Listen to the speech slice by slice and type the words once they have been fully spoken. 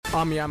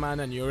I'm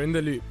Yaman and you're in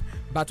the loop.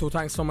 Battle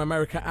tanks from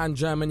America and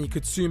Germany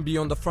could soon be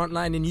on the front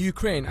line in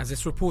Ukraine, as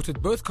it's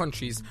reported both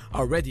countries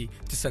are ready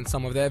to send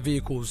some of their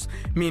vehicles.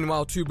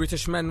 Meanwhile, 2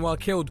 British men were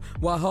killed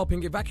while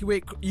helping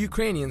evacuate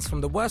Ukrainians from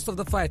the worst of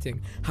the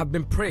fighting have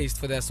been praised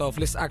for their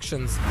selfless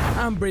actions.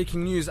 And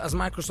breaking news, as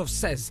Microsoft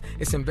says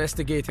it's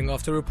investigating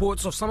after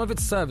reports of some of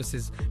its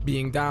services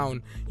being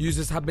down.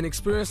 Users have been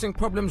experiencing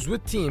problems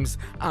with Teams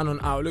and on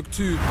Outlook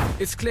too.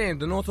 It's claimed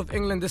the north of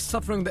England is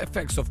suffering the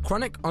effects of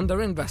chronic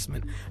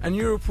underinvestment. A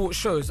new report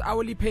shows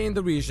hourly pay in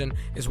the region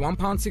is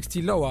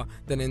 £1.60 lower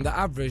than in the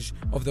average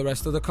of the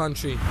rest of the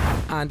country.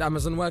 And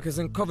Amazon workers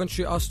in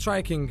Coventry are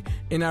striking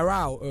in a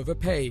row over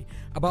pay.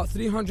 About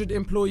 300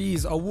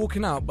 employees are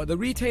walking out, but the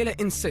retailer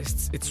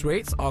insists its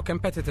rates are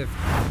competitive.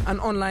 An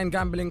online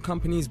gambling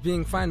company is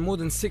being fined more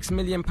than £6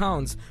 million,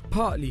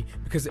 partly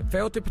because it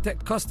failed to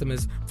protect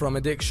customers from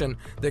addiction.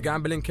 The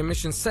Gambling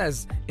Commission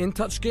says In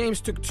Touch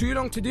Games took too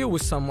long to deal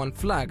with someone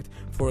flagged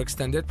for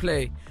extended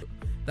play.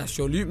 That's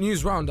your Loop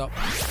News Roundup.